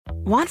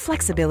Want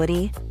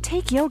flexibility?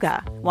 Take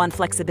yoga. Want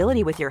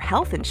flexibility with your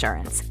health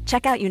insurance?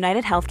 Check out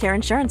United Healthcare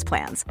Insurance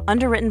Plans.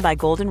 Underwritten by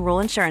Golden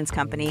Rule Insurance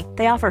Company,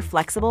 they offer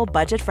flexible,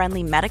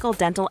 budget-friendly medical,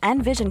 dental,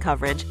 and vision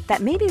coverage that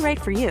may be right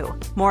for you.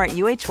 More at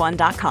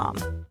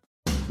uh1.com.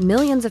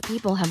 Millions of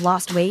people have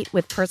lost weight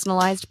with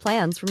personalized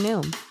plans from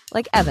Noom.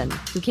 Like Evan,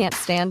 who can't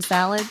stand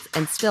salads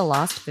and still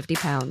lost 50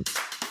 pounds.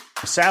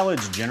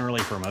 Salads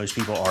generally for most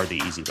people are the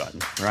easy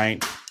button,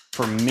 right?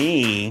 For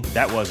me,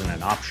 that wasn't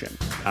an option.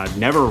 I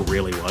never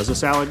really was a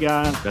salad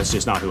guy. That's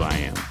just not who I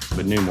am.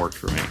 But Noom worked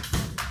for me.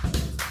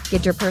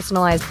 Get your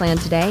personalized plan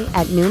today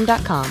at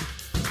Noom.com.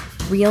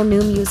 Real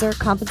Noom user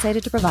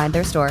compensated to provide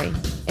their story.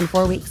 In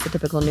 4 weeks, the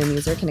typical Noom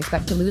user can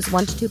expect to lose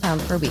 1 to 2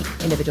 pounds per week.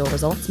 Individual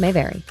results may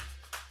vary.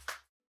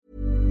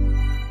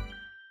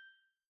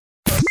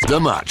 The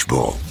Match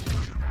Ball.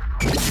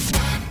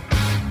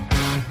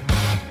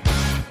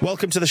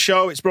 Welcome to the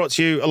show. It's brought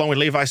to you along with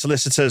Levi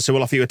Solicitors, who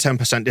will offer you a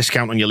 10%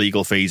 discount on your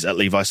legal fees at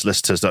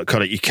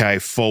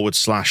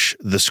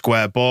levisolicitors.co.uk/the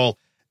square ball.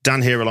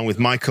 Dan here along with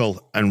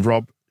Michael and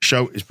Rob.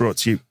 Show is brought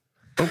to you.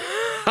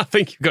 I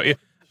think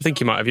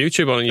you might have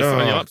YouTube on your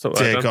phone, your laptop.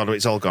 Dear God,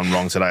 it's all gone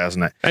wrong today,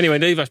 hasn't it? Anyway,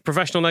 Levi,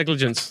 professional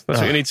negligence.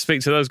 That's what you need to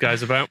speak to those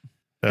guys about.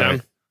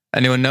 Dan.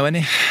 Anyone know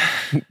any?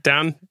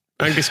 Dan,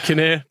 Angus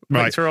Kinnear,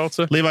 Right. Victor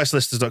Alter.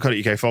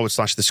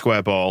 levisolicitors.co.uk/the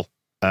square ball.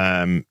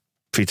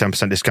 For your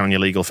 10% discount on your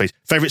legal fees.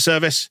 Favourite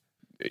service?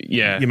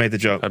 Yeah. You made the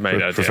joke. I made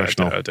it.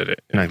 Professional. I did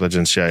it. Yeah.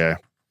 Negligence, yeah.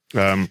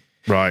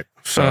 Right.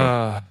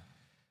 So,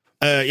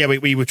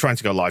 we were trying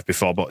to go live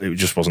before, but it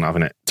just wasn't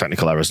having it.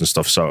 Technical errors and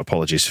stuff. So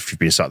apologies if you've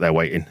been sat there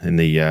waiting in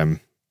the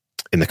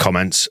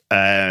comments.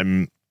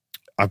 We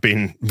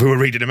were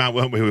reading them out,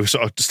 weren't we? We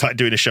sort of started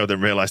doing a show,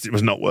 then realised it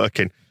was not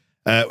working.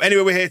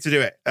 Anyway, we're here to do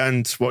it.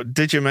 And what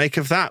did you make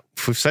of that?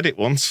 We've said it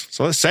once,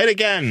 so let's say it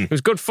again. It was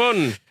good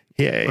fun.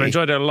 Yeah, I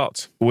enjoyed it a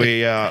lot.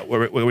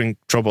 We're in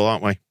trouble,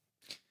 aren't we?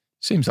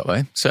 Seems that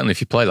way. Certainly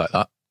if you play like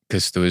that,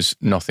 because there was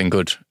nothing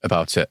good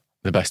about it.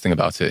 The best thing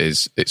about it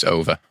is it's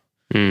over.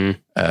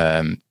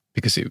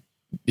 Because it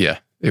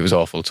was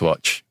awful to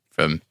watch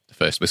from the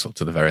first whistle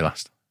to the very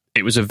last.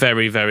 It was a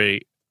very,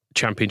 very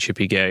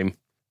championship-y game,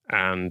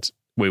 and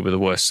we were the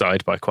worst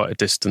side by quite a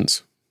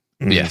distance.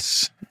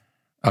 Yes.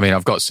 I mean,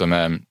 I've got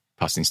some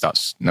passing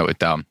stats noted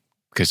down,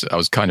 because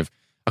I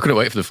couldn't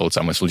wait for the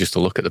full-time whistle just to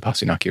look at the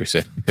passing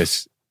accuracy,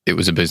 because it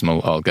was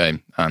abysmal all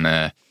game.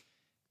 And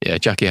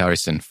Jackie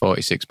Harrison,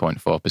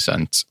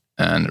 46.4%,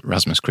 and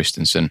Rasmus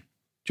Christensen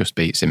just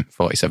beats him,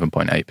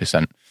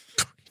 47.8%.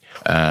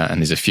 And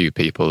there's a few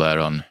people there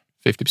on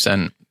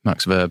 50%,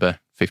 Max Verber,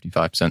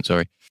 55%,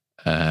 sorry.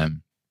 But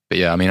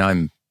yeah, I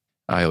mean,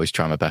 I always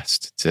try my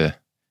best to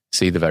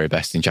see the very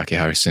best in Jackie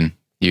Harrison.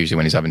 Usually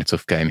when he's having a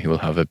tough game, he will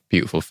have a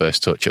beautiful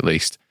first touch at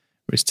least.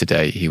 Whereas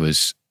today, I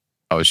was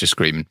just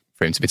screaming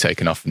for him to be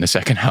taken off in the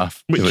second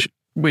half.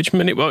 Which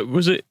minute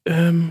was it?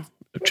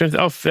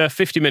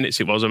 50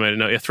 minutes it was, I made a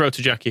note. Throw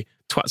to Jackie,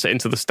 twats it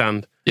into the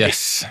stand.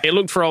 Yes. It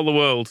looked for all the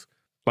world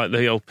like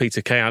the old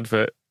Peter Kay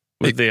advert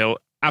with the old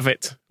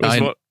Avit.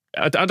 I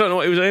don't know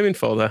what he was aiming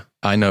for there.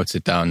 I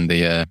noted down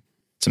the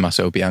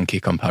Tommaso Bianchi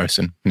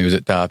comparison when he was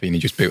at Derby and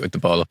he just booted the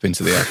ball up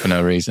into the air for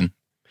no reason.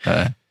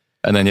 And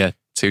then,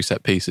 2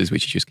 set pieces,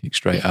 which he just kicked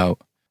straight out.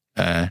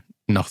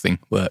 Nothing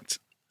worked.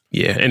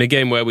 Yeah, in a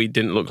game where we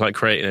didn't look like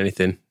creating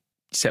anything,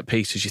 set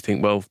pieces, you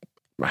think, well,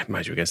 I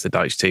imagine against the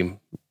Dyche team,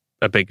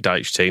 a big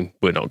Dyche team,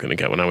 we're not going to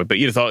get one, are we? But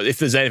you'd have thought if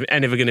there's ever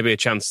going to be a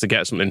chance to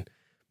get something,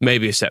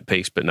 maybe a set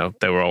piece, but no,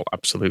 they were all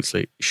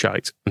absolutely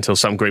shite until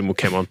Sam Greenwood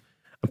came on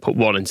and put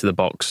one into the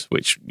box,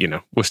 which,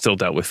 we're still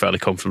dealt with fairly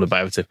comfortably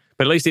by Everton.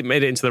 But at least it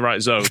made it into the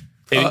right zone.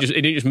 It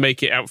didn't just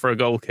make it out for a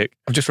goal kick.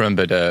 I've just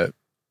remembered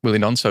Willie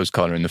Nonso's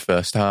corner in the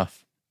first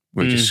half.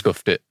 We just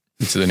scuffed it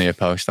into the near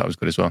post. That was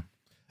good as well.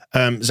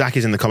 Zach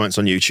is in the comments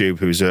on YouTube,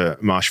 who's a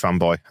Marsh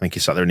fanboy. I think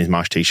he's sat there in his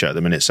Marsh t-shirt at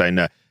the minute saying,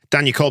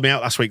 Dan, you called me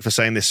out last week for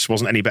saying this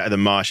wasn't any better than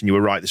Marsh, and you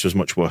were right. This was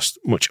much worse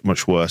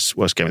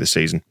game of the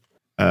season.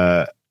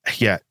 The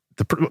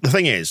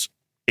thing is,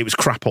 it was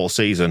crap all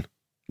season.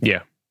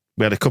 Yeah.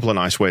 We had a couple of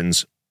nice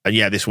wins, and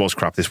this was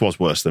crap. This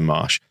was worse than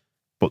Marsh,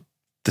 but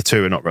the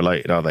two are not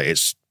related, are they?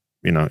 It's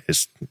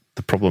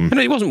the problem.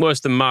 No, it wasn't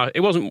worse than Marsh.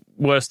 It wasn't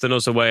worse than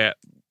us away at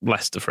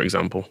Leicester, for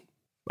example.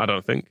 I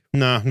don't think.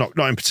 No, not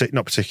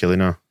particularly.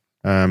 No,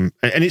 and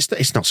it's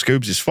not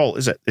Scoobs' fault,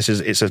 is it?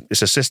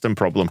 It's a system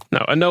problem.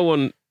 No, and no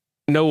one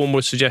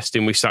was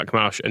suggesting we sack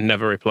Marsh and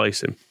never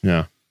replace him.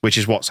 Yeah, which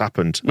is what's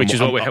happened. Which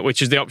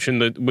is the option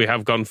that we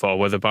have gone for,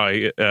 whether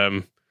by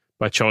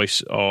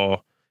choice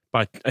or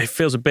by. It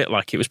feels a bit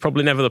like it was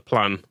probably never the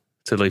plan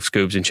to leave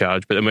Scoobs in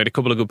charge, but they made a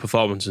couple of good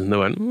performances and they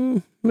went,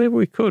 maybe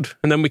we could,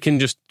 and then we can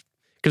just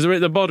because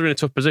they're both in a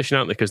tough position,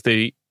 aren't they? Because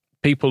the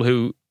people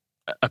who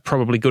are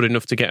probably good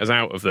enough to get us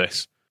out of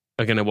this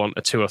are going to want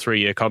a 2 or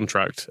 3 year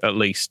contract at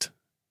least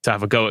to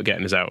have a go at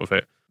getting us out of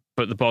it.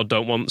 But the board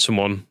don't want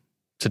someone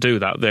to do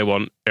that. They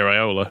want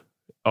Iraola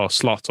or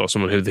Slot or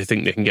someone who they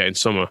think they can get in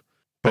summer.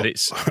 But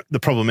the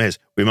problem is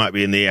we might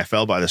be in the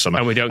EFL by the summer,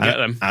 and we don't get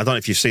them. I don't know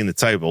if you've seen the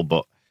table,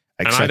 but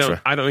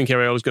etc. I don't think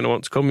Iraola's going to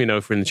want to come.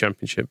 If we're in the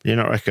Championship, You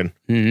not reckon?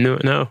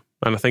 No.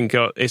 And I think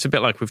it's a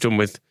bit like we've done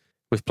with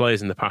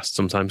players in the past.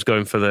 Sometimes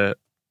going for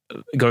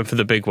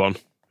the big one,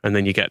 and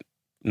then you get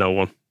no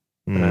one.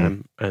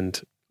 And I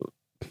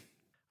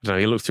don't know,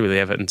 you look through the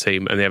Everton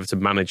team and the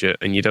Everton manager,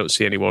 and you don't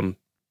see anyone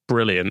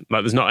brilliant.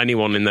 Like there's not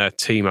anyone in their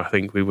team. I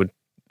think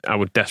I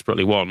would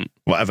desperately want.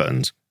 What,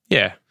 Everton's?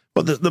 Yeah.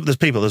 Well, there's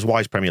people. There's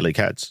wise Premier League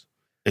heads.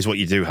 Is what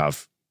you do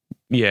have.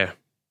 Yeah.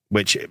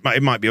 Which it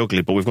might be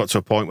ugly, but we've got to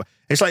a point where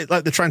it's like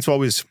they're trying to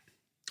always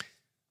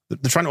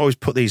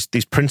put these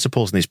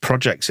principles and these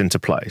projects into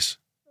place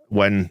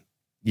when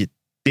you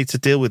need to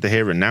deal with the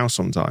here and now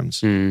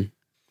sometimes.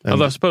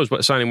 Although I suppose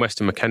signing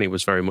Weston McKennie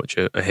was very much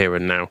a here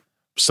and now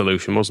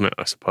solution, wasn't it?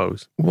 I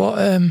suppose. What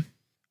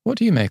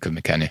do you make of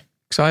McKennie?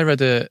 Because I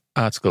read an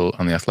article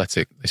on The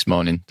Athletic this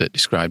morning that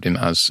described him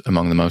as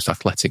among the most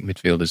athletic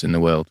midfielders in the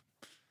world.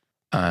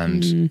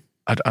 And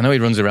I know he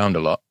runs around a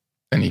lot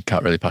and he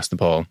can't really pass the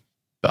ball,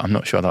 but I'm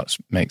not sure that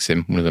makes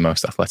him one of the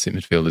most athletic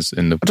midfielders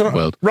in the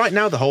world. Right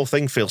now, the whole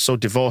thing feels so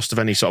divorced of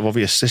any sort of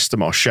obvious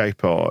system or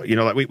shape, or, you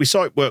know, like we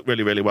saw it work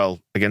really, really well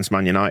against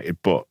Man United,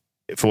 but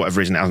for whatever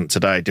reason, it hasn't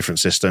today. Different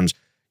systems.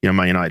 You know,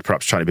 Man United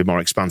perhaps trying to be more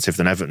expansive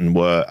than Everton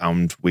were,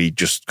 and we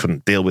just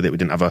couldn't deal with it. We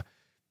didn't have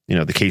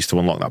the keys to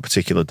unlock that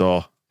particular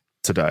door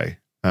today.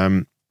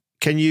 Can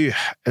you?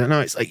 I don't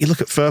know. It's like you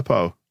look at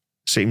Firpo,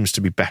 seems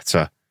to be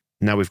better.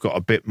 Now we've got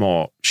a bit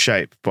more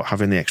shape, but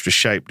having the extra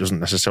shape doesn't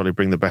necessarily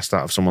bring the best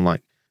out of someone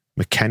like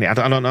McKennie. I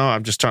don't know.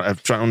 I'm just trying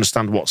to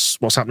understand what's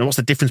happening. What's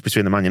the difference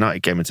between the Man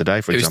United game and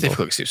today, for example? It was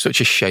difficult because it was such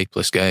a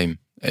shapeless game.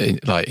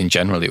 Like in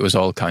general, it was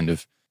all kind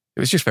of. It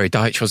was just very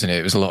Dyche, wasn't it?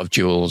 It was a lot of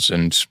duels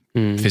and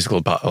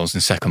physical battles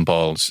and second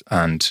balls.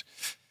 And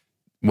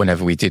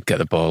whenever we did get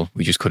the ball,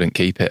 we just couldn't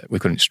keep it. We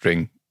couldn't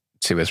string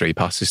 2 or 3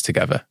 passes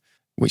together,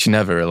 which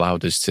never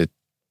allowed us to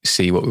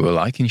see what we were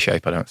like in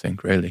shape, I don't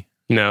think, really.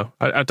 No,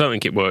 I don't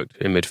think it worked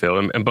in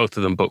midfield. And both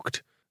of them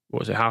booked, what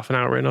was it, half an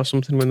hour in or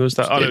something when there was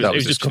that?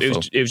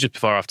 It was just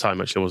before half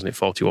time, actually, wasn't it?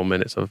 41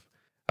 minutes.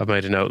 I've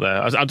made a note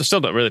there. I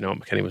still don't really know what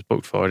McKennie was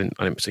booked for. I didn't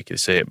particularly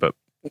see it, but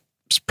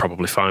it's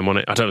probably fine,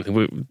 wasn't it? I don't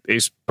think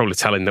it's probably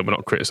telling that we're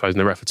not criticising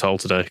the ref at all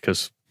today,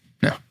 because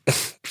no.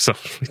 So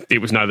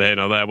it was neither here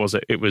nor there, was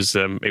it? It was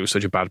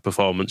such a bad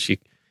performance. You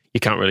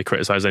can't really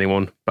criticise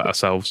anyone but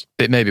ourselves.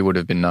 It maybe would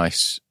have been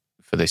nice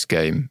for this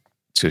game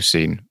to have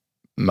seen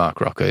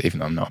Mark Rocker, even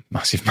though I'm not a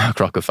massive Mark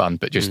Rocker fan,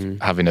 but just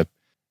having a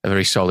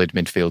very solid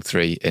midfield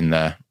 3 in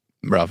there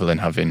rather than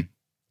having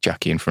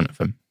Jackie in front of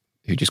him,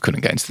 who just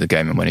couldn't get into the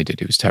game, and when he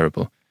did, it was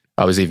terrible.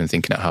 I was even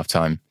thinking at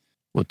half-time,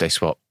 would they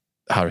swap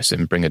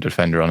Harrison, bring a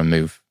defender on and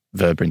move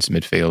Verba into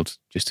midfield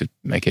just to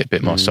make it a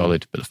bit more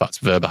solid? But the fact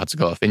Verba had to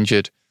go off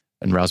injured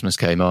and Rasmus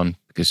came on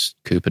because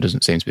Cooper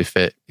doesn't seem to be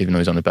fit, even though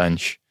he's on the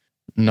bench.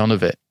 None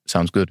of it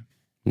sounds good.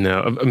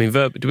 No, I mean,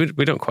 Verba,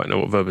 we don't quite know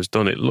what Verba's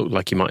done. It looked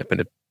like he might have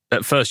been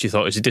at first you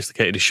thought he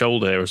dislocated his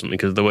shoulder or something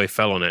because of the way he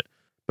fell on it.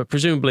 But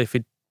presumably if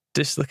he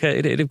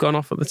dislocated it, it'd have gone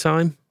off at the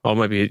time. Or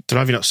maybe...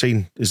 Have you not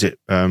seen, is it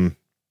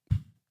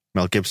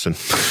Mel Gibson?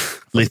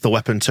 Lethal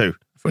Weapon 2. I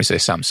want to say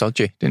Sam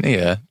Sodji, didn't he?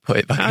 Put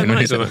it back in.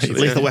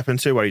 Lethal Weapon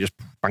 2, where he just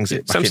bangs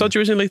it back Sam in. Sodji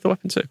was in Lethal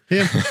Weapon 2.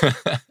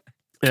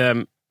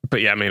 Yeah.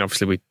 But yeah, I mean,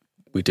 obviously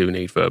we do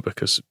need Verba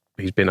because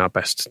he's been our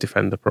best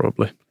defender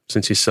probably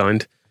since he's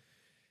signed.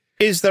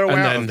 Is there a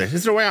way out of this?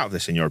 Is there a way out of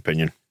this, in your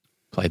opinion?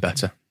 Play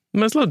better.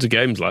 There's loads of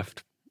games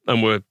left,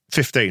 and we're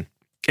 15.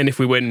 And if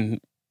we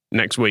win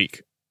next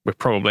week, we're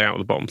probably out of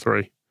the bottom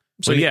 3.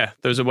 So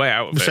there's a way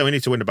out of it. So we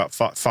need to win about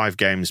 5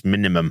 games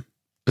minimum.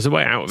 There's a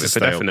way out of it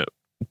for definite.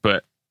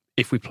 But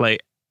if we play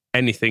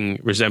anything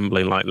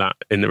resembling like that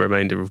in the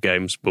remainder of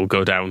games, we'll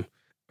go down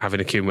having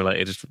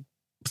accumulated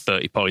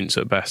 30 points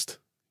at best.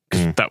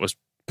 That was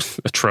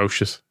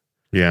atrocious.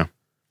 Yeah.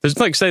 There's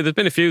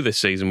been a few this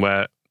season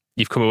where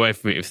you've come away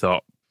from it, you've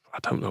thought, I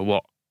don't know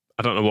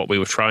what we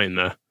were trying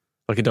there.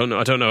 Like, I don't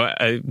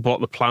know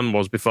what the plan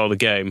was before the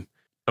game.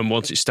 And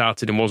once it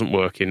started and wasn't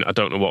working, I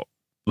don't know what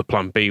the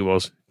plan B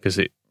was, because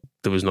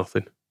there was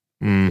nothing.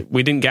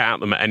 We didn't get at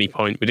them at any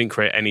point. We didn't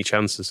create any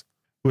chances.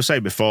 We were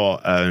saying before,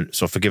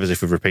 so forgive us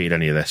if we've repeated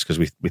any of this, because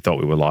we thought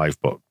we were live,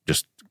 but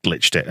just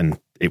glitched it and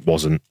it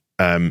wasn't.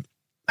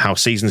 How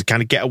seasons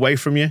kind of get away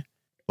from you.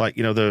 Like,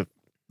 you know, the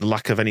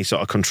lack of any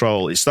sort of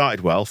control. It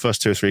started well,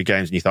 first 2 or 3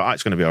 games, and you thought,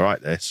 it's going to be all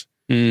right, this.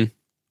 And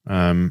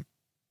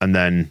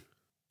then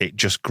it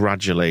just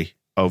gradually,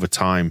 over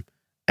time,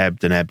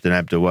 ebbed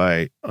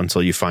away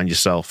until you find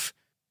yourself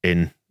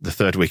in the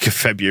 3rd week of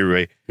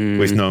February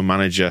with no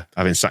manager,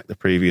 having sacked the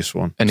previous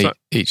one. And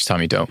each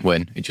time you don't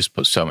win, it just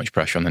puts so much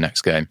pressure on the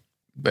next game.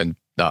 And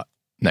that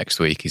next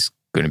week is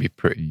going to be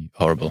pretty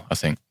horrible, I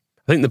think.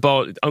 I think the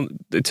board,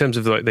 in terms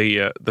of like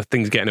the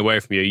things getting away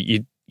from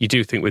you, you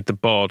do think with the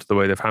board, the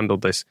way they've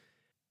handled this,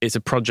 it's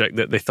a project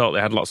that they thought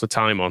they had lots of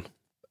time on,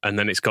 and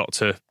then it's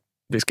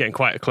getting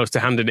quite close to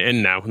handing it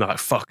in now. And they're like,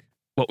 fuck,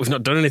 what, we've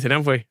not done anything,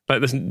 have we?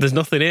 Like, there's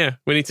nothing here.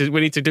 We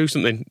need to do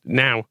something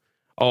now.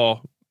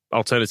 Or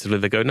alternatively,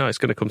 they go, no, it's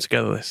going to come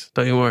together, this.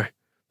 Don't you worry.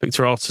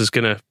 Victor Orta's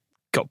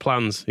got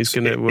plans. He's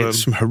going to...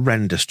 It's some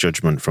horrendous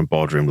judgment from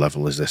boardroom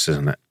level, is this,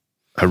 isn't it?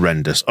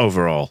 Horrendous,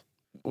 overall.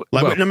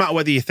 Like, no matter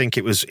whether you think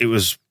it was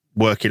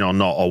working or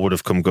not, or would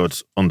have come good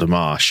under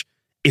Marsh.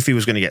 If he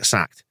was going to get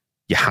sacked,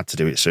 you had to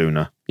do it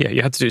sooner. Yeah,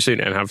 you had to do it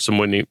sooner and have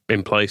someone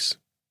in place,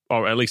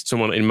 or at least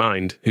someone in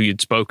mind who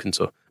you'd spoken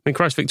to. I mean,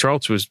 Christ, Victor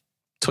Alter was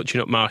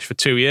touching up Marsh for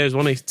 2 years,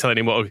 wasn't he? Telling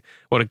him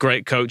what a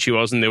great coach he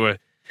was, and they were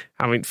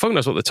having fuck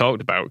knows what they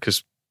talked about,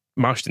 because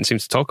Marsh didn't seem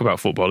to talk about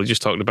football. He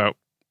just talked about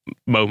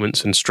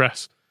moments and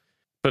stress.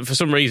 But for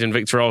some reason,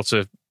 Victor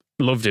Alter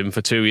loved him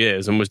for 2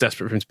 years and was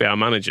desperate for him to be our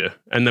manager.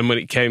 And then when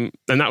it came,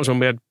 and that was when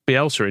we had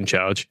Bielsa in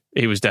charge,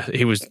 he was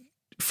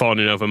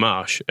fawning over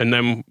Marsh. And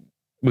then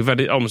we've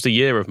had almost a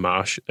year of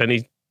Marsh,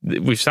 and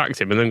we've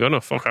sacked him and then gone, oh,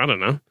 fuck, I don't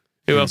know.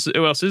 Who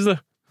else is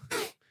there?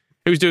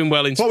 Who's doing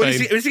well in Spain?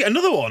 What, was he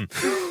another one?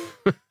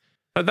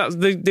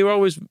 They were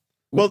always...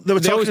 Well,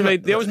 they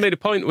always made a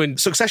point when...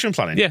 Succession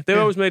planning. Yeah, they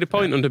always made a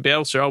point under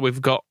Bielsa,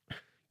 we've got...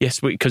 Yes,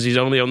 because he's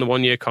only on the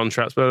 1 year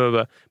contracts, blah, blah,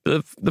 blah.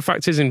 But the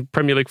fact is, in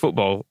Premier League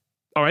football,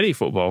 or any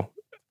football,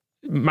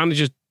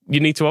 managers, you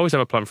need to always have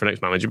a plan for the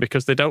next manager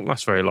because they don't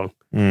last very long.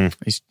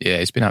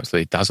 He's been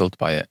absolutely dazzled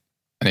by it.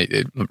 And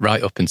it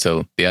right up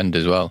until the end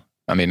as well.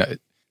 I mean,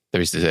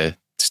 there is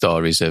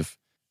stories of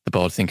the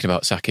board thinking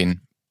about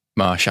sacking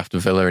Marsh after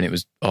Villa, and it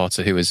was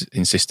Orta who was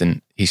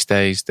insistent he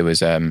stays. There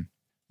was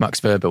Max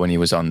Verber, when he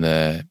was on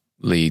the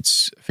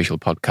Leeds official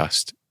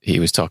podcast, he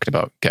was talking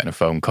about getting a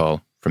phone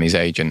call from his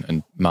agent,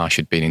 and Marsh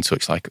had been in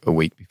touch like a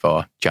week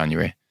before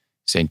January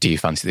saying, do you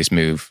fancy this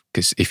move?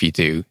 Because if you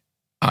do,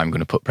 I'm going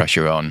to put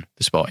pressure on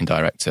the sporting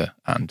director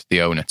and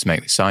the owner to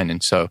make this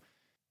signing. So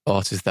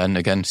Orta's then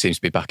again seems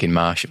to be back in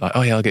Marsh, like,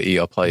 oh yeah, I'll get you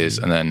your players.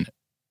 And then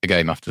a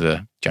game after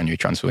the January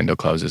transfer window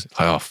closes, it's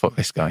like, oh, fuck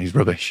this guy, he's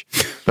rubbish.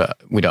 But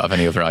we don't have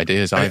any other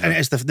ideas either. And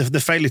it's the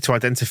failure to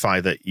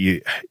identify that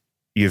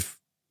you've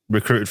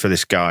recruited for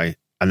this guy,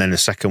 and then the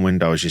second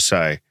window, as you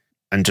say,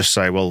 and just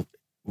say, well,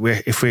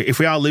 if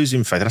we are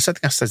losing faith, and I said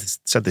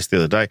this the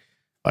other day,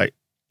 like,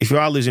 if you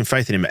are losing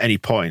faith in him at any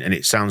point, and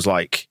it sounds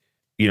like,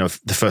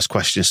 the first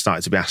question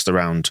started to be asked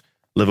around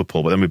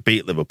Liverpool, but then we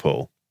beat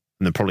Liverpool,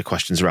 and then probably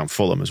questions around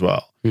Fulham as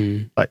well.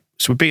 Like,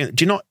 so do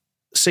you not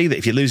see that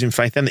if you're losing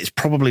faith, then it's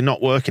probably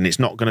not working? It's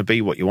not going to be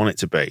what you want it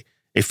to be.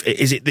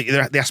 Is it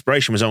the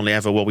aspiration was only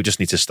ever, well, we just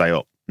need to stay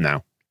up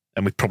now,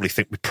 and we probably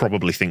think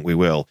we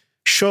will.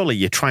 Surely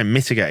you try and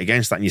mitigate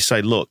against that, and you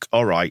say, look,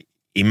 all right,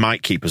 he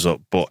might keep us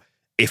up, but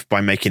if by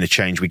making a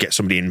change we get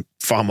somebody in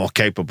far more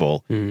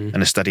capable and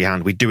a steady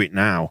hand, we do it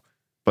now.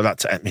 But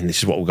this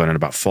is what we're going on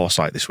about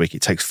foresight this week.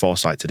 It takes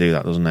foresight to do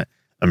that, doesn't it?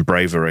 And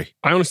bravery.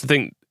 I honestly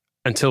think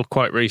until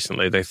quite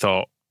recently they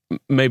thought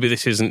maybe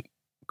this isn't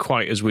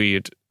quite as we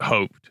had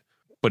hoped,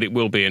 but it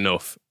will be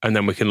enough, and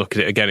then we can look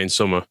at it again in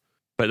summer.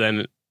 But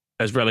then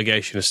as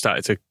relegation has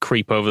started to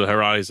creep over the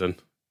horizon,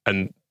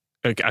 and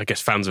I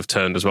guess fans have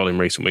turned as well in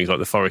recent weeks, like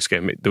the Forest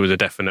game, there was a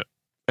definite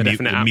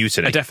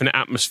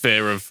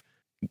atmosphere of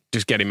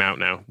just get him out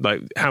now.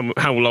 Like,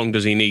 how long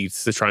does he need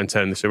to try and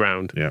turn this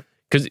around? Yeah,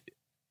 because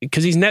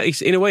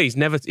he's in a way he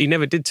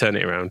never did turn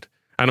it around.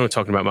 I know we're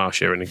talking about Marsh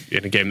here in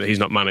a game that he's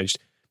not managed,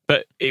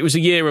 but it was a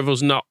year of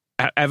us not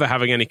ever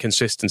having any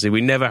consistency.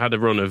 We never had a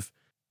run of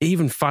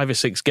even 5 or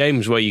 6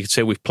 games where you could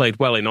say we've played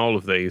well in all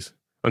of these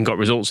and got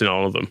results in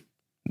all of them.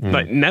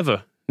 Like,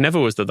 never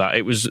was there that.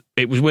 It was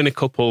win a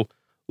couple,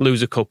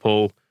 lose a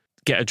couple,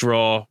 get a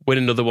draw, win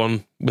another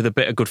one with a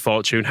bit of good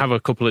fortune, have a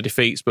couple of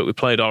defeats, but we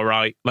played all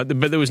right. But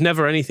there was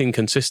never anything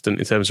consistent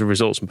in terms of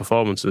results and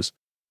performances.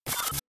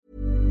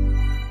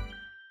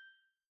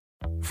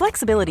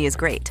 Flexibility is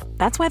great.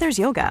 That's why there's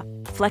yoga.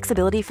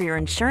 Flexibility for your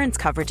insurance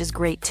coverage is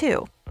great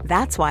too.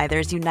 That's why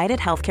there's United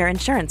Healthcare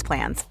Insurance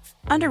Plans.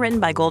 Underwritten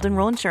by Golden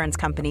Rule Insurance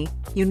Company,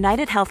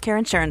 United Healthcare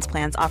Insurance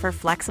Plans offer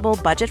flexible,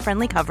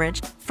 budget-friendly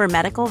coverage for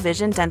medical,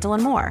 vision, dental,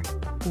 and more.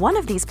 One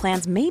of these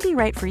plans may be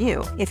right for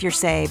you if you're,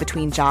 say,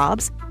 between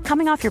jobs,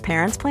 coming off your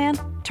parents' plan,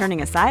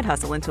 turning a side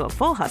hustle into a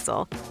full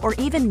hustle, or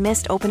even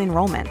missed open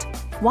enrollment.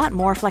 Want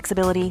more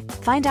flexibility?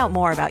 Find out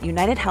more about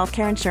United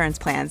Healthcare Insurance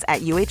Plans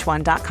at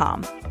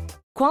uh1.com.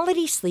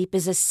 Quality sleep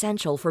is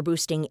essential for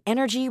boosting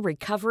energy,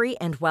 recovery,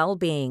 and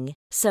well-being.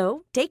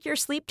 So, take your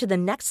sleep to the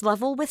next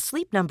level with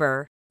Sleep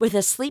Number. With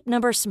a Sleep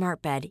Number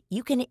smart bed,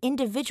 you can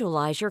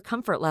individualize your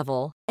comfort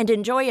level and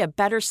enjoy a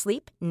better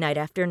sleep night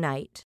after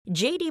night.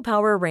 J.D.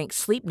 Power ranks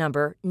Sleep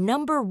Number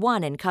number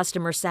 1 in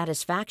customer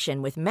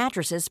satisfaction with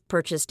mattresses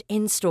purchased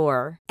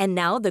in-store. And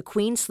now the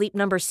Queen Sleep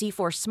Number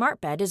C4 smart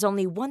bed is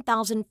only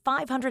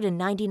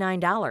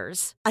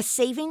 $1,599, a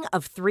saving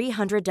of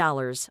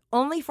 $300,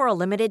 only for a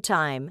limited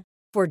time.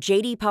 For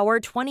J.D. Power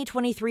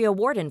 2023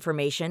 award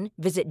information,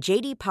 visit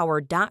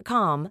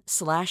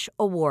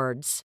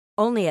jdpower.com/awards.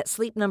 Only at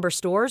Sleep Number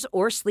stores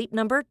or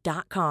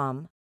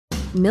sleepnumber.com.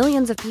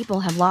 Millions of people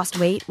have lost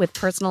weight with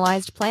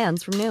personalized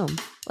plans from Noom.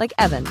 Like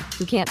Evan,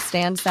 who can't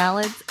stand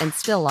salads and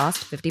still lost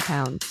 50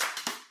 pounds.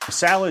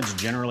 Salads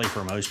generally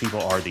for most people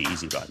are the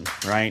easy button,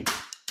 right?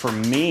 For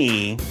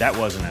me, that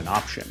wasn't an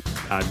option.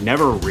 I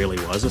never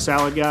really was a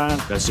salad guy.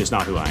 That's just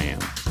not who I am.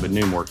 But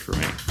Noom worked for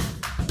me.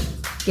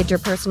 Get your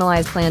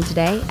personalized plan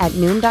today at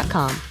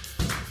Noom.com.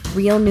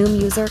 Real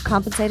Noom user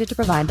compensated to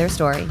provide their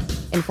story.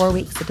 In 4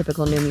 weeks, the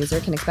typical Noom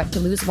user can expect to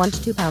lose 1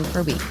 to 2 pounds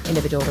per week.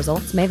 Individual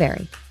results may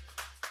vary.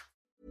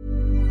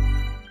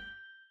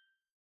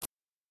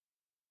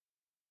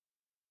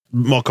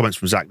 More comments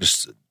from Zach,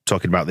 just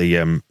talking about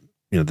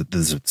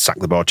there's a sack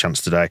the board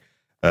chance today,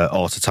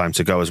 or to time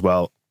to go as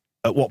well.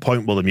 At what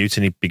point will the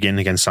mutiny begin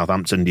against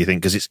Southampton, do you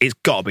think? Because it's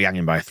got to be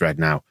hanging by a thread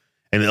now.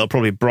 And it'll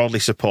probably be broadly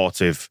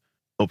supportive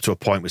up to a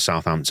point with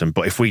Southampton.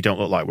 But if we don't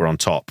look like we're on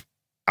top,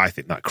 I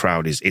think that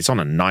crowd it's on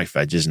a knife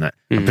edge, isn't it?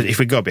 Mm. But if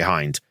we go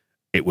behind,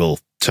 it will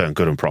turn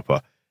good and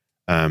proper.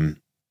 Isn't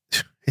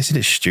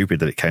it stupid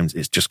that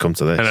it's just come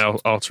to this? And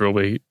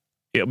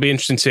it'll be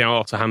interesting to see how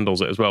Arthur handles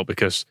it as well,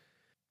 because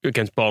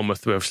against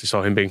Bournemouth, we obviously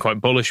saw him being quite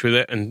bullish with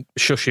it and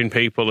shushing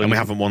people. And we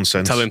haven't won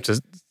since. Tell him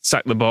to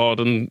sack the board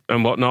and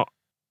whatnot,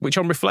 which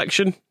on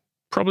reflection,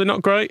 probably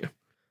not great.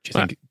 Do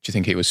you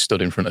think he was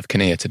stood in front of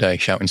Kinnear today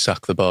shouting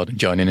sack the board and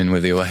joining in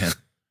with the away end?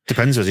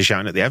 Depends, was he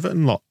shouting at the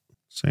Everton lot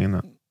saying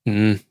that?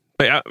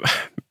 But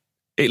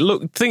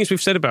the thing is,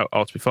 we've said about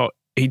Arthur before,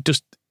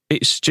 it's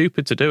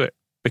stupid to do it,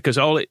 because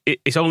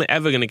it's only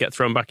ever going to get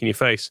thrown back in your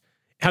face.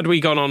 Had we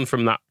gone on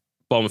from that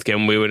Bournemouth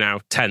game, we were now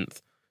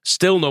 10th.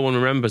 Still no one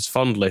remembers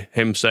fondly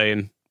him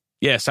saying,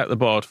 yeah, sack the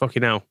board,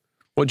 fucking hell.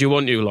 What do you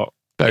want, you lot?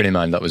 Bearing in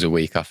mind that was a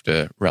week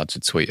after Rads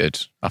had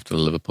tweeted after the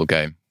Liverpool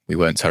game, we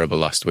weren't terrible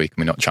last week and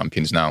we're not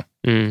champions now.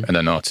 And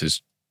then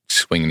Arthur's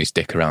swinging his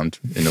dick around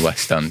in the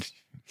West Stand.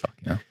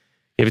 Fucking hell.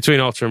 Yeah, between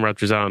Arthur and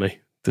Radrizzani,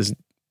 there's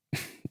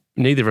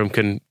neither of them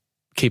can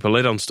keep a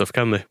lid on stuff,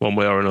 can they? One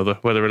way or another,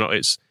 whether or not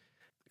it's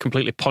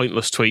completely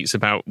pointless tweets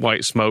about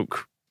white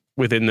smoke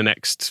within the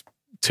next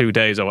 2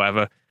 days or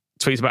whatever.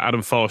 Tweets about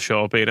Adam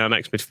Forshaw being our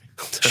next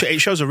midfielder. It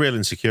shows a real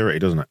insecurity,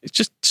 doesn't it? It's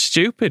just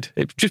stupid.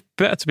 It's just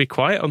better to be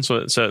quiet on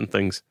certain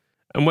things.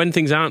 And when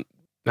things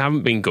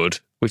haven't been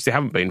good, which they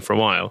haven't been for a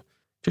while,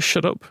 just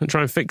shut up and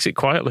try and fix it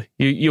quietly.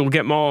 You'll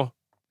get more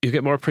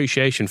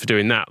appreciation for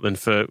doing that than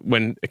for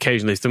when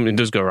occasionally something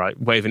does go right,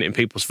 waving it in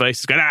people's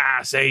faces, going,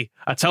 see,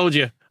 I told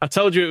you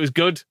it was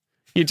good.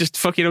 You're just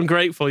fucking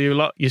ungrateful, you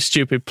lot, you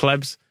stupid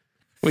plebs,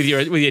 with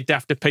your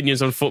daft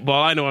opinions on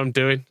football. I know what I'm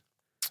doing.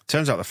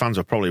 Turns out the fans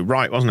were probably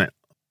right, wasn't it?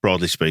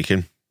 Broadly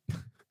speaking.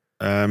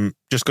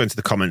 Just going to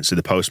the comments in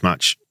the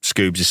post-match,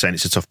 Scoobs is saying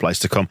it's a tough place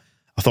to come.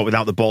 I thought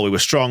without the ball we were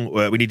strong.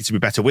 We needed to be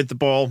better with the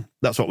ball.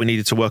 That's what we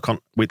needed to work on.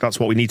 That's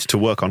what we needed to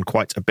work on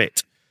quite a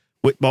bit.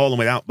 With ball and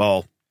without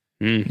ball.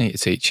 Need to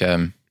teach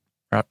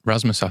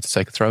Rasmus how to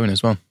take a throw in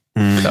as well.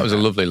 That was a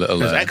lovely little...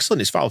 It was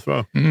excellent, his foul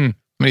throw. I mean,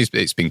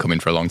 it's been coming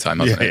for a long time,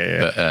 hasn't it?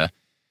 Yeah. But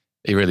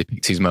he really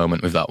picked his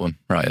moment with that one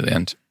right at the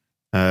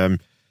end.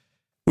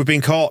 We've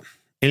been caught.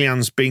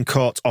 Ilian's been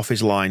caught off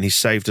his line. He's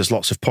saved us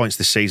lots of points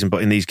this season,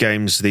 but in these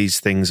games,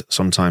 these things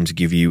sometimes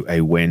give you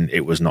a win.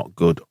 It was not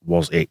good,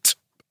 was it?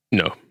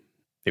 No,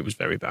 it was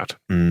very bad.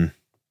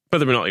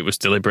 Whether or not it was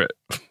deliberate,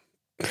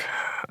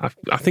 I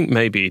think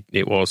maybe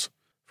it was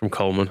from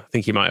Coleman. I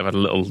think he might have had a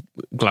little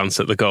glance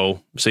at the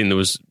goal, seen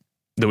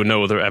there were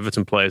no other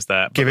Everton players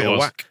there. Give it a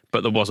whack.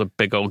 But there was a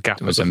big old gap.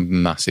 There was a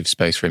massive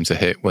space for him to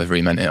hit, whether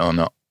he meant it or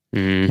not.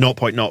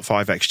 0.05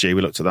 XG,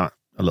 we looked at that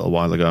a little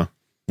while ago.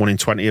 1 in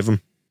 20 of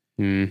them.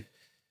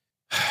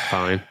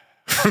 Fine.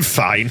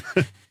 Fine.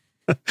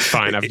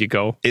 Fine, have your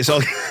goal. It's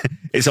all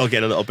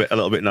getting a little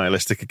bit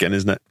nihilistic again,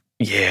 isn't it?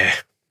 Yeah.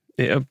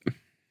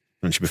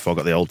 Mentioned before,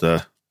 got the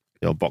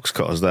old box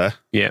cutters there.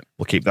 Yeah.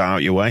 We'll keep that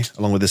out your way,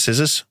 along with the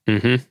scissors.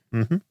 And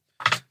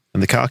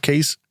the car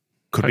keys.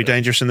 Could be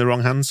dangerous in the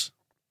wrong hands.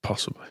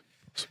 Possibly.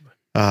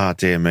 Ah,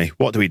 dear me.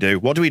 What do we do?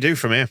 What do we do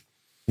from here?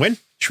 Win?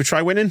 Should we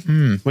try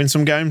winning? Win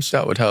some games?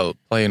 That would help.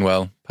 Playing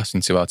well,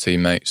 passing to our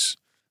teammates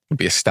would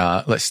be a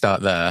start. Let's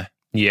start there.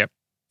 Yep.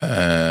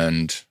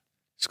 And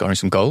scoring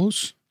some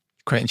goals,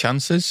 creating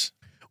chances.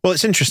 Well,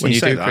 it's interesting when you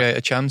say do that. Create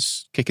a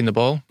chance, kicking the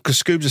ball. Because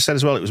Scoobs has said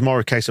as well, it was more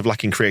a case of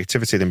lacking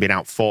creativity than being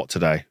outfought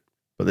today.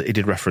 But he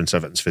did reference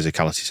Everton's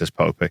physicality, says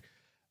Popey.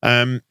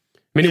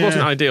 It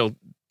wasn't ideal.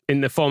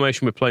 In the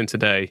formation we're playing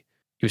today,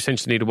 you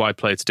essentially need a wide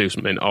player to do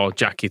something or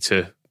Jackie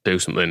to do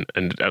something.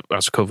 And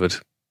as covered,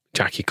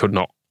 Jackie could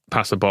not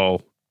pass the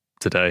ball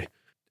today.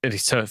 And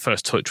his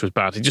first touch was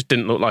bad. He just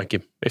didn't look like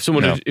him. If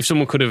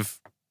someone could have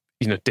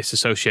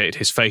disassociated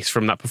his face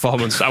from that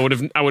performance, I would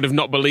have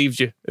not believed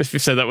you if you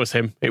said that was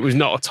him. It was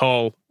not at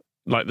all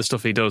like the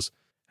stuff he does.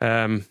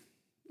 I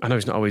know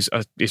he's not always,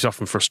 he's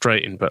often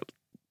frustrating, but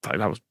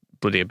that was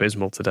bloody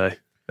abysmal today.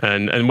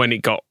 And when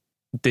it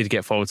did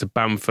get forward to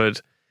Bamford,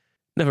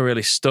 never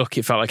really stuck.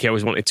 It felt like he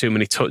always wanted too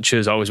many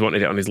touches, always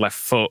wanted it on his left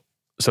foot.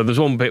 So there's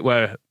one bit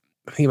where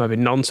I think it might be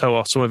Nonto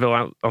or Somerville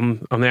out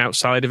on the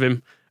outside of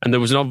him, and there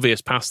was an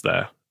obvious pass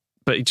there,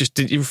 but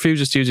he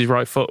refuses to use his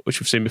right foot, which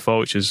we've seen before,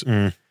 which is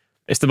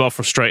it's the more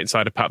frustrating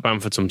side of Pat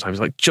Bamford sometimes.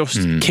 Like, just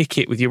kick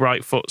it with your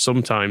right foot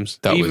sometimes.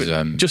 That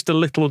Even was just a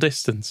little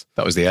distance.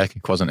 That was the air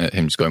kick, wasn't it?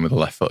 Him just going with the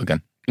left foot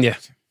again. Yeah.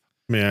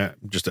 Yeah,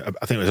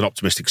 I think it was an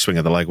optimistic swing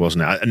of the leg,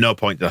 wasn't it? At no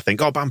point did I think,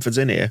 Bamford's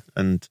in here.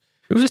 And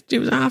it was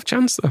a half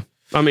chance, though.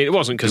 I mean, it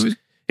wasn't, because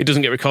it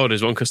doesn't get recorded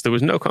as one, because there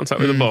was no contact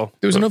with the ball.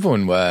 There was another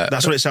one where...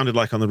 That's what it sounded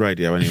like on the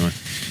radio, anyway.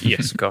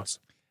 Yes, of course.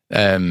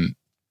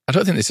 I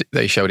I don't think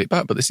they showed it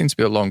back, but there seemed to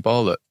be a long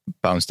ball that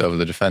bounced over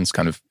the defence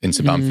kind of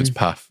into Bamford's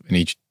path, and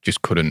he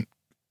just couldn't.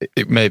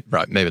 Maybe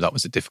that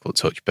was a difficult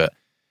touch, but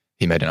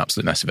he made an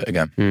absolute mess of it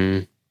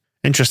again.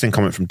 Interesting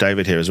comment from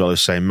David here as well,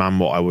 who's saying, man,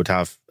 what I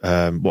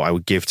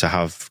would give to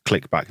have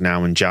Click back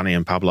now and Gianni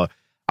and Pablo.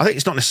 I think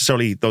it's not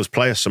necessarily those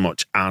players so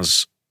much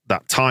as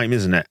that time,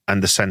 isn't it?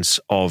 And the sense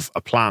of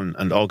a plan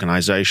and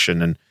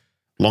organisation and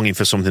longing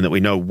for something that we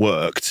know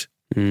worked.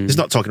 He's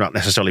not talking about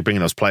necessarily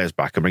bringing those players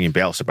back and bringing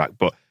Bielsa back,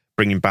 but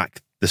bringing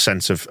back the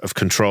sense of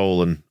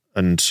control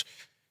and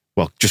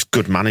just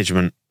good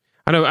management.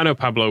 I know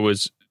Pablo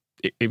was,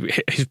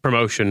 his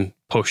promotion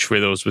push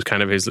with us was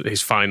kind of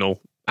his final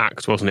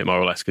act, wasn't it,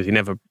 more or less, because he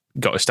never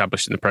got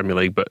established in the Premier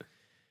League. But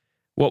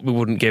what we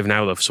wouldn't give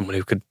now, though, for someone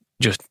who could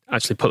just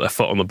actually put their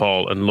foot on the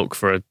ball and look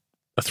for a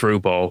through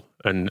ball.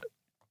 And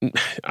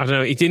I don't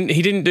know, he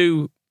didn't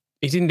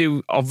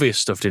do obvious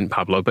stuff, didn't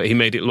Pablo? But he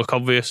made it look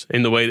obvious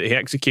in the way that he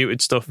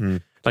executed stuff.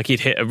 Like he'd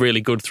hit a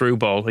really good through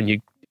ball,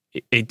 and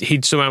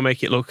he'd somehow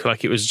make it look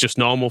like it was just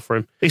normal for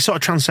him. He sort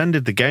of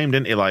transcended the game,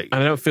 didn't he? Like,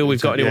 and I don't feel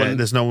we've got anyone. Yeah,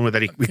 there's no one with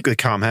a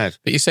calm head.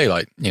 But you say,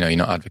 like, you're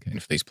not advocating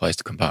for these players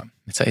to come back.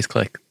 It's his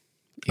Click.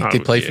 He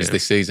did play for us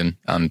this season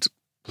and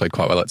played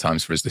quite well at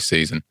times for us this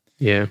season.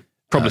 Yeah,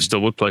 probably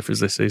still would play for us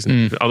this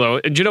season.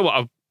 Although, do you know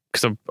what?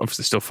 Because I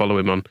obviously still follow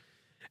him on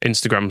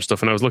Instagram and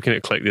stuff, and I was looking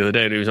at Click the other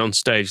day, and he was on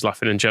stage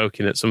laughing and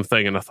joking at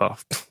something, and I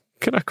thought,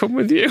 can I come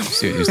with you?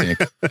 He was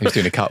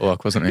doing a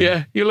catwalk, wasn't he?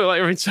 Yeah, you look like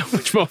you're having so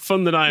much more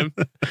fun than I am.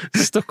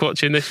 Stuck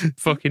watching this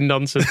fucking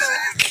nonsense.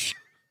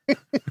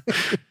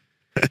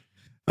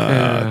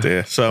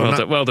 Dear.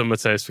 So well done,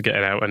 Mateus, for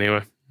getting out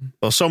anyway.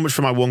 Well, so much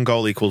for my 1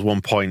 goal equals 1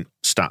 point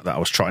stat that I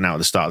was trotting out at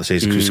the start of the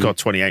season, because we scored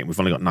 28 and we've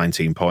only got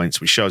 19 points,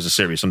 which shows a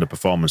serious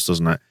underperformance,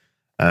 doesn't it?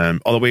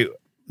 Although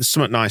there's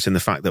something nice in the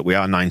fact that we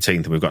are 19th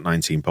and we've got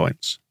 19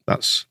 points. Are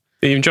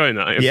you enjoying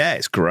that? Yeah,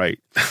 it's great.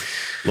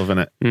 Loving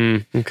it.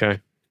 Okay.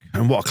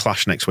 And what a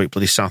clash next week.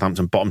 Bloody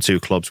Southampton, bottom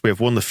 2 clubs. We have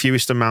won the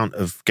fewest amount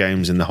of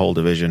games in the whole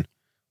division.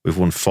 We've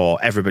won 4.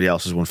 Everybody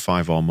else has won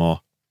 5 or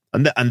more.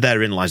 And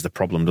therein lies the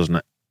problem, doesn't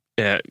it?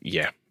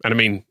 Yeah. And I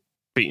mean,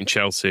 beating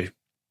Chelsea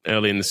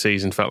early in the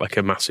season felt like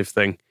a massive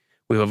thing.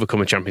 We've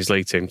overcome a Champions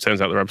League team.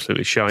 Turns out they're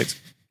absolutely shite.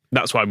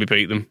 That's why we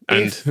beat them.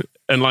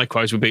 And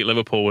likewise, we beat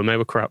Liverpool when they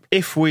were crap.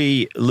 If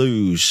we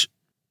lose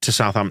to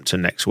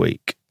Southampton next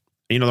week,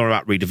 they're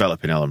about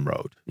redeveloping Ellen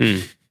Road.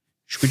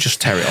 Should we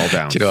just tear it all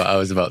down? Do you know what? I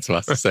was about to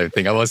ask the same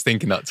thing. I was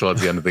thinking that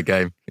towards the end of the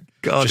game.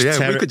 God,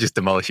 we could just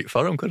demolish it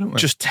for them, couldn't we?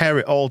 Just tear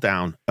it all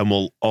down and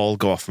we'll all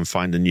go off and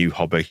find a new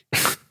hobby.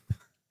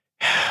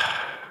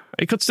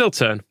 It could still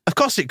turn. Of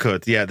course it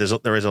could. Yeah,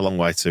 there is a long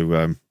way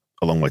to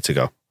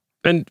go.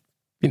 And,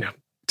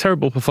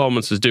 terrible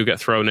performances do get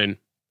thrown in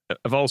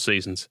of all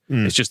seasons.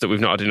 It's just that we've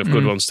not had enough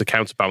good ones to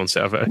counterbalance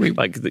it.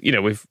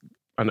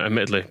 And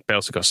admittedly,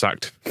 Bielsa got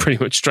sacked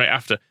pretty much straight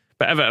after.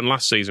 But Everton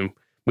last season,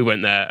 we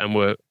went there and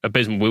were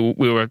abysmal.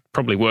 We were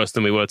probably worse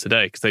than we were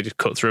today because they just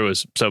cut through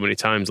us so many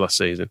times last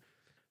season.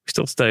 We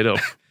still stayed up.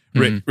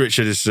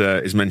 Richard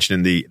is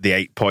mentioning the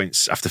 8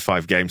 points after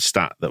 5 games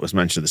stat that was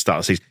mentioned at the start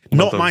of the season.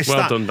 Not my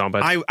stat. Well done,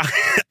 Don.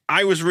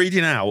 I was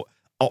reading out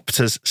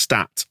Opta's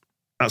stat.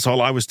 That's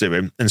all I was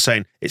doing and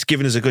saying it's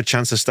given us a good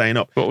chance of staying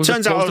up. What was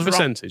the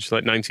percentage?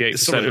 Like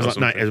 98%? It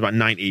was about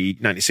 90,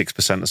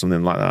 96% or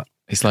something like that.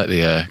 It's like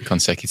the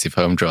consecutive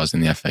home draws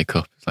in the FA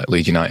Cup. It's like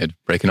Leeds United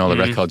breaking all the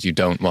records you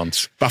don't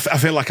want. But I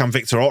feel like I'm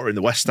Victor Orta in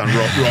the West Stand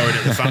roaring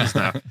at the fans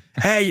now.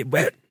 Hey,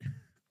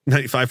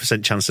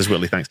 95% chances,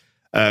 Willie, thanks.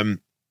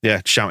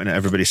 Shouting at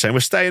everybody saying we're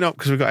staying up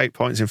because we've got 8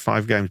 points in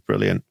 5 games.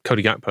 Brilliant.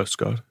 Cody Gakpo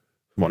scored.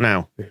 What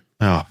now? Yeah.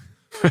 Oh.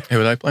 Who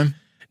are they playing?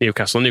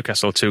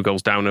 Newcastle 2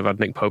 goals down. Have had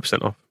Nick Pope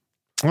sent off.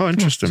 Oh,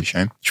 interesting. It's a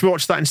shame. Should we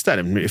watch that instead?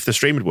 I mean, if the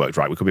stream had worked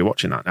right, we could be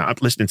watching that now. I'm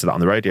listening to that on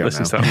the radio. To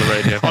that on the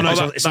radio. Oh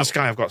no, it's on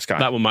Sky. I've got Sky.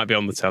 That one might be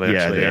on the telly.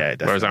 Actually, yeah.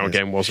 Whereas our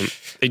game wasn't.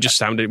 We just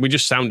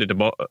sounded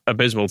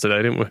abysmal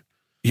today, didn't we?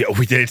 Yeah,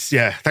 we did.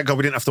 Yeah, thank God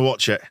we didn't have to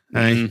watch it.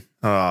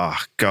 Oh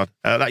God,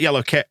 that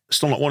yellow kit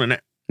still not one in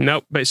it.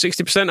 Nope, but it's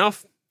 60%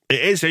 off.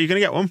 It is. Are you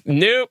going to get one?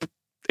 Nope.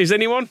 Is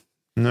anyone?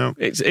 No.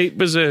 It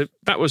was a.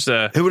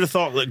 Who would have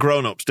thought that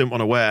grown-ups didn't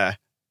want to wear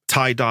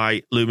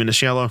tie-dye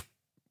luminous yellow?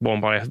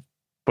 Worn by a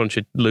bunch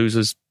of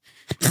losers.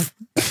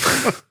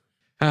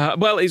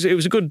 Well, it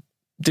was a good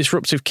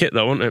disruptive kit,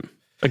 though, wasn't it?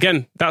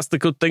 Again, that's the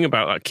good thing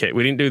about that kit.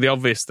 We didn't do the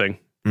obvious thing,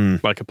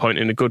 like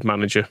appointing a good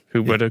manager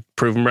who had a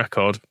proven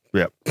record.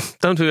 Yep.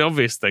 Don't do the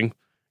obvious thing.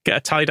 Get a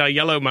tie-dye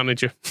yellow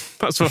manager.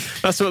 That's what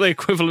the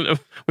equivalent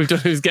of we've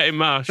done is getting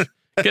Marsh.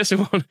 Get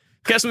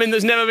something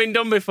that's never been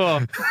done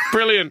before.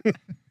 Brilliant.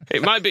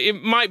 It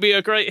might be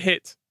a great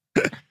hit.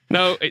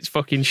 No, it's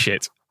fucking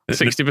shit.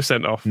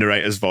 60% off.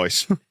 Narrator's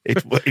voice.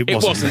 It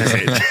wasn't a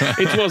hit.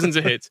 It wasn't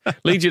a hit.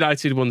 Leeds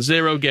United won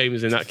 0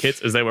 games in that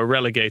kit as they were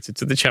relegated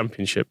to the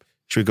Championship.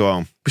 Should we go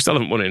on? We still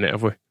haven't won in it,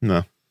 have we?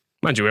 No.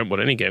 Mind you, we haven't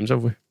won any games,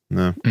 have we?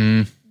 No.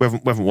 We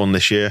haven't won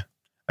this year,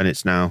 and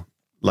it's now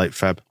late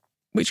Feb.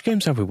 Which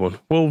games have we won?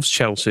 Wolves,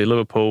 Chelsea,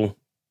 Liverpool,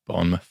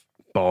 Bournemouth,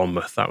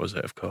 that was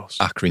it, of course.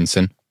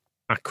 Accrington,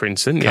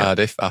 yeah.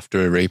 Cardiff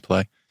after a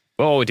replay.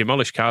 Oh, we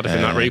demolished Cardiff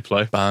in that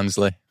replay.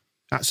 Barnsley.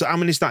 So how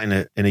many is that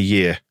in a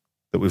year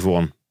that we've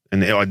won?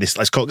 And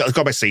let's go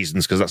by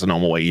seasons because that's a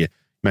normal way you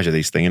measure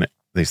these things,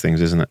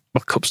 isn't it?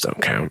 Well, cups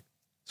don't count.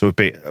 So we'd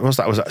be, was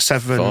that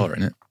 7? 4,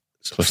 isn't it?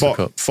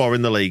 4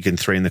 in the league and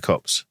 3 in the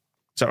cups.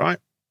 Is that right?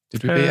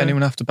 Did we beat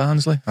anyone after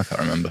Barnsley? I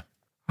can't remember.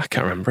 I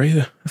can't remember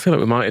either. I feel like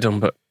we might have done,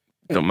 but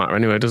it don't matter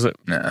anyway, does it?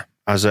 Nah.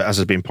 As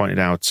has been pointed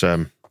out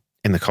in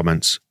the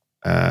comments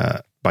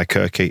by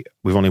Kirky,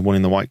 we've only won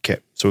in the white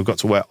kit. So we've got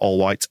to wear all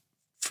white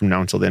from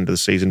now until the end of the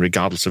season,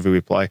 regardless of who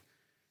we play.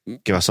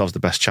 Give ourselves the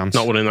best chance.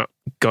 Not winning that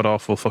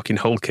god-awful fucking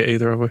Hull kit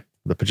either, have we?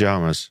 The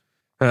pyjamas.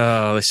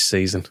 Oh,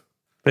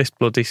 this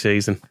bloody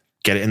season.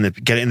 Get it in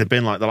the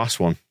bin like the last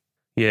one.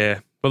 Yeah.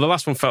 Well, the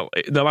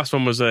last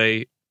one was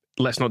a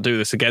let's not do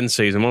this again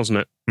season, wasn't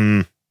it?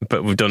 Mm.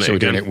 But we've done it we're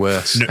again. doing it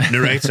worse.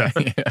 Narrator.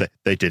 Yeah.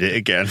 They did it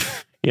again.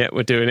 Yeah,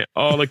 we're doing it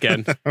all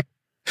again.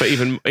 But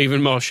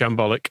even more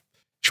shambolic.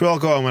 Shall we all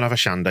go home and have a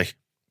shandy?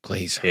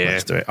 Please. Yeah.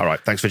 Let's do it. All right.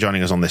 Thanks for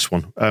joining us on this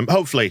one.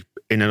 Hopefully,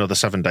 in another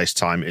 7 days'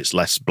 time, it's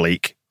less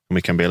bleak and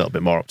we can be a little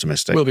bit more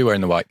optimistic. We'll be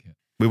wearing the white.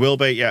 We will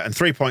be, yeah. And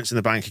 3 points in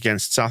the bank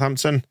against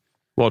Southampton.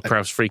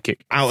 Ward-Prowse free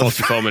kick. Out of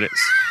 44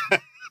 minutes.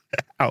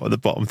 Out of the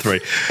bottom 3.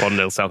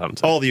 1-0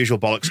 Southampton. All the usual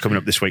bollocks coming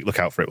up this week. Look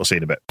out for it. We'll see you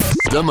in a bit.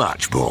 The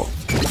Match Ball.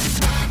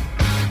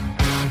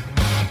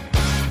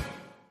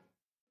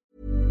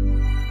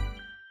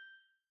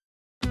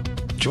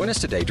 Join us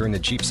today during the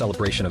Jeep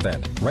Celebration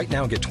event. Right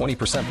now, get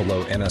 20%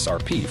 below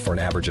MSRP for an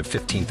average of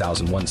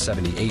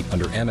 $15,178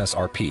 under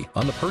MSRP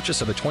on the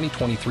purchase of a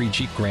 2023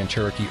 Jeep Grand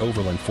Cherokee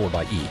Overland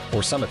 4xE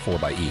or Summit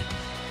 4xE.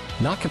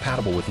 Not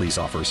compatible with lease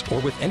offers or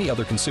with any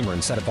other consumer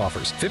incentive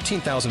offers.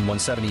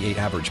 $15,178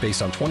 average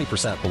based on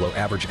 20% below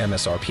average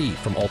MSRP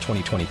from all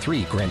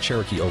 2023 Grand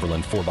Cherokee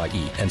Overland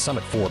 4xE and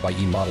Summit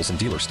 4xE models in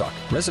dealer stock.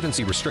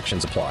 Residency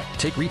restrictions apply.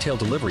 Take retail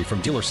delivery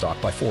from dealer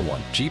stock by 4/1.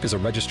 Jeep is a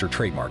registered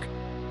trademark.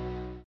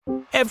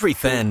 Every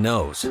fan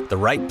knows the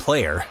right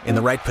player in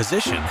the right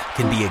position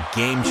can be a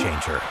game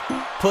changer.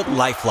 Put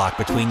LifeLock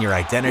between your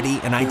identity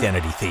and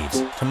identity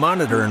thieves to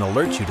monitor and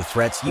alert you to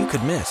threats you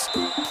could miss.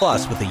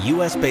 Plus, with a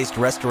U.S.-based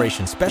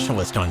restoration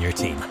specialist on your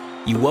team,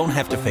 you won't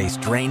have to face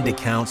drained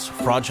accounts,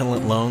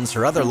 fraudulent loans,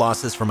 or other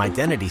losses from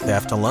identity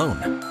theft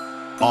alone.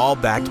 All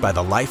backed by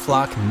the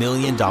LifeLock $1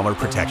 Million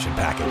Protection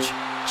Package.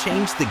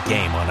 Change the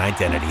game on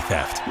identity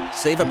theft.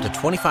 Save up to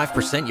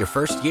 25% your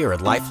first year at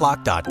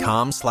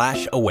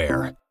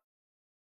LifeLock.com/aware.